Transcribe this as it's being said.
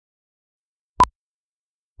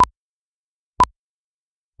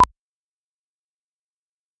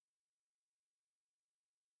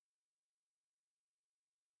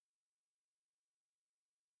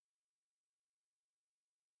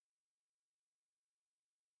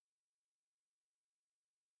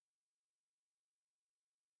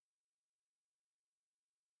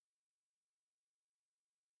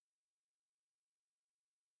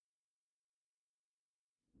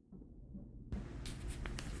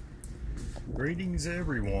Greetings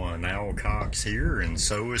everyone, Al Cox here, and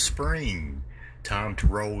so is spring. Time to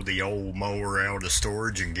roll the old mower out of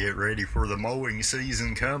storage and get ready for the mowing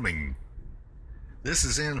season coming. This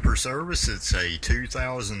is in for service. It's a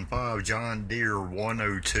 2005 John Deere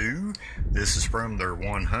 102. This is from their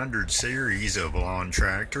 100 series of lawn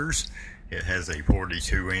tractors. It has a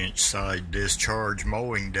 42-inch side discharge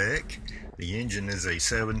mowing deck. The engine is a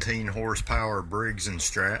 17 horsepower Briggs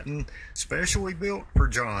Stratton, specially built for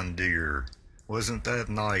John Deere. Wasn't that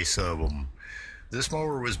nice of them? This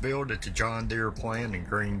mower was built at the John Deere plant in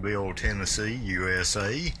Greenville, Tennessee,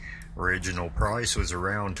 USA. Original price was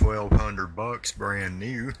around $1,200 brand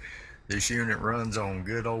new. This unit runs on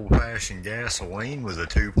good old-fashioned gasoline with a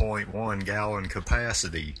 2.1 gallon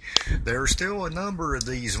capacity. There are still a number of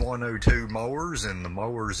these 102 mowers and the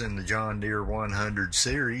mowers in the John Deere 100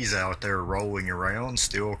 series out there rolling around,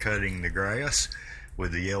 still cutting the grass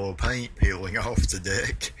with the yellow paint peeling off the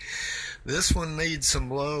deck. This one needs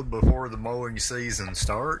some love before the mowing season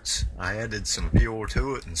starts. I added some fuel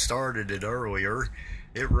to it and started it earlier.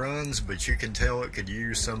 It runs, but you can tell it could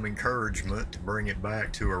use some encouragement to bring it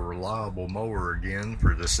back to a reliable mower again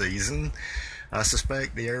for the season. I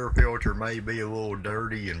suspect the air filter may be a little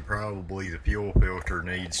dirty and probably the fuel filter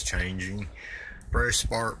needs changing. Fresh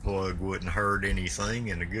spark plug wouldn't hurt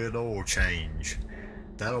anything, and a good oil change.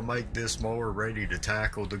 That'll make this mower ready to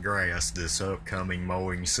tackle the grass this upcoming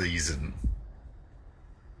mowing season.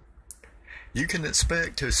 You can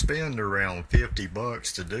expect to spend around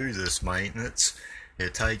 $50 to do this maintenance.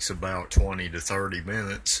 It takes about 20 to 30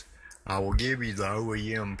 minutes. I will give you the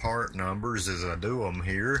OEM part numbers as I do them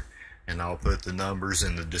here, and I'll put the numbers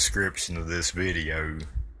in the description of this video.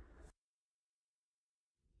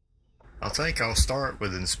 I think I'll start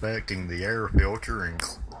with inspecting the air filter and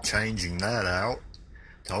changing that out.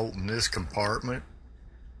 To open this compartment,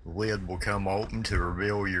 the lid will come open to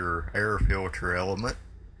reveal your air filter element.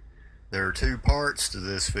 There are two parts to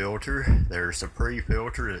this filter. There's a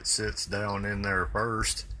pre-filter that sits down in there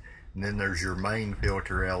first, and then there's your main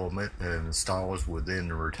filter element that installs within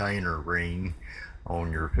the retainer ring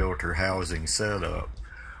on your filter housing setup.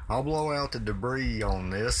 I'll blow out the debris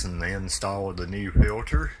on this and then install the new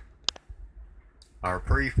filter. Our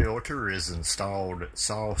pre-filter is installed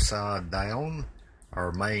soft side down.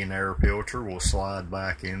 Our main air filter will slide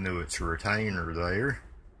back into its retainer there.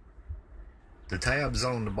 The tabs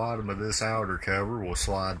on the bottom of this outer cover will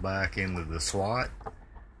slide back into the slot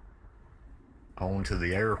onto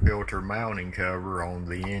the air filter mounting cover on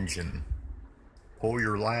the engine. Pull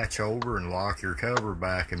your latch over and lock your cover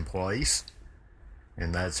back in place,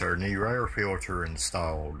 and that's our new air filter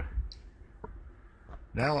installed.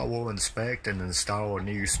 Now I will inspect and install a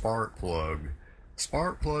new spark plug.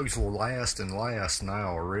 Spark plugs will last and last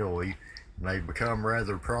now, really. They've become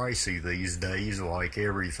rather pricey these days, like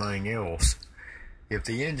everything else. If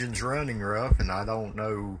the engine's running rough and I don't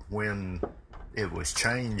know when it was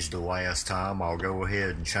changed the last time, I'll go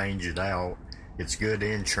ahead and change it out. It's good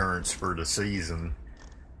insurance for the season.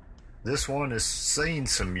 This one has seen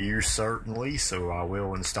some use certainly, so I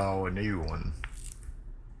will install a new one.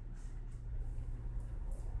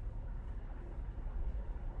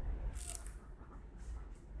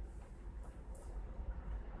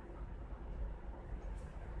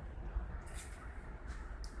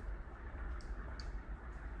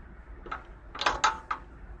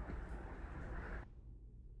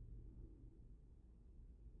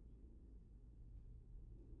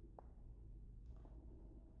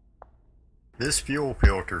 This fuel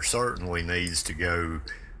filter certainly needs to go.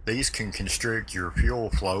 These can constrict your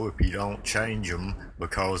fuel flow if you don't change them,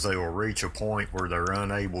 because they will reach a point where they're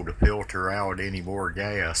unable to filter out any more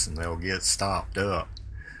gas and they'll get stopped up.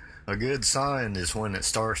 A good sign is when it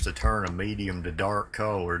starts to turn a medium to dark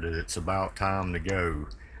color that it's about time to go.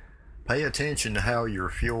 Pay attention to how your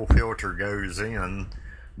fuel filter goes in.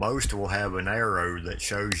 Most will have an arrow that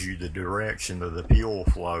shows you the direction of the fuel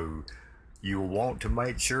flow. You will want to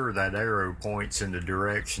make sure that arrow points in the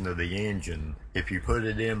direction of the engine. If you put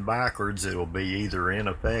it in backwards, it will be either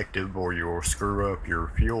ineffective or you'll screw up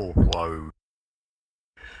your fuel flow.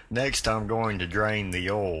 Next, I'm going to drain the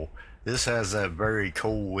oil. This has that very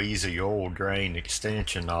cool, easy oil drain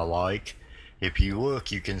extension I like. If you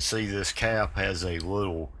look, you can see this cap has a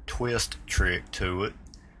little twist trick to it.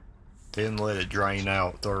 Then let it drain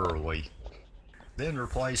out thoroughly. Then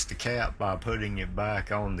replace the cap by putting it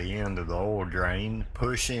back on the end of the oil drain,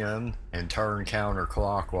 push in, and turn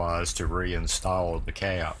counterclockwise to reinstall the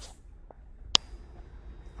cap.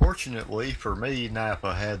 Fortunately for me,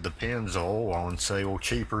 NAPA had the PENNZOIL on sale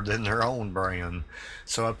cheaper than their own brand,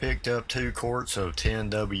 so I picked up 2 quarts of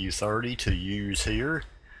 10W30 to use here.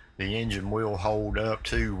 The engine will hold up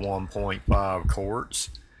to 1.5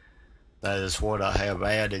 quarts. That is what I have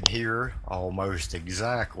added here, almost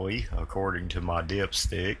exactly according to my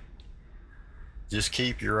dipstick. Just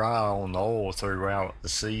keep your eye on the oil throughout the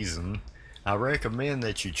season. I recommend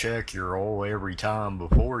that you check your oil every time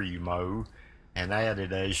before you mow and add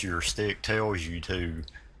it as your stick tells you to.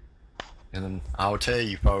 And I'll tell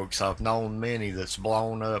you folks, I've known many that's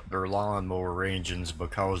blown up their lawnmower engines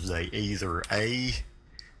because they either A,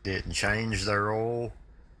 didn't change their oil,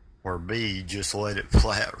 or B, just let it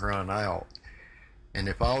flat run out. And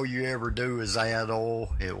if all you ever do is add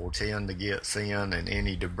oil, it will tend to get thin, and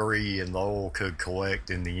any debris in the oil could collect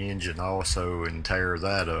in the engine also and tear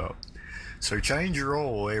that up. So change your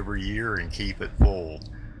oil every year and keep it full.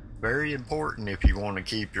 Very important if you want to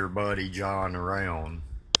keep your buddy John around.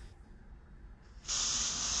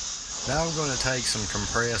 Now I'm going to take some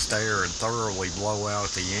compressed air and thoroughly blow out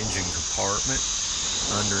the engine compartment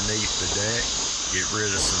underneath the deck. Get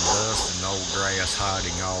rid of some dust and old grass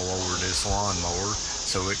hiding all over this lawnmower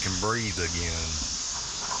so it can breathe again.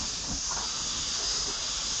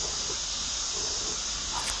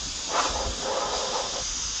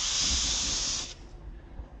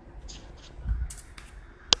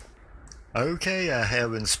 Okay, I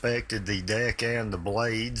have inspected the deck and the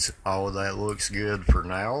blades. All of that looks good for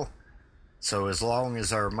now. So as long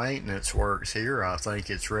as our maintenance works here, I think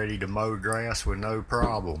it's ready to mow grass with no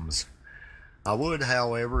problems. I would,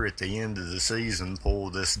 however, at the end of the season, pull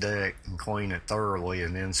this deck and clean it thoroughly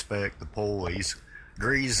and inspect the pulleys,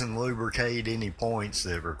 grease and lubricate any points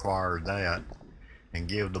that require that, and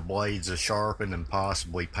give the blades a sharpen and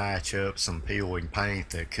possibly patch up some peeling paint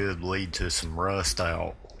that could lead to some rust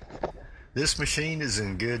out. This machine is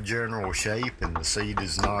in good general shape and the seat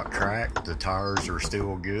is not cracked, the tires are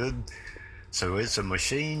still good, so it's a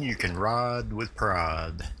machine you can ride with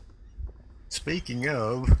pride. Speaking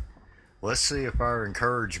of, let's see if our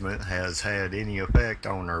encouragement has had any effect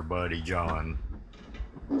on our buddy John.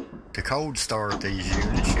 To cold start these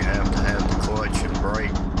units, you have to have the clutch and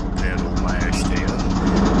brake pedal mashed in.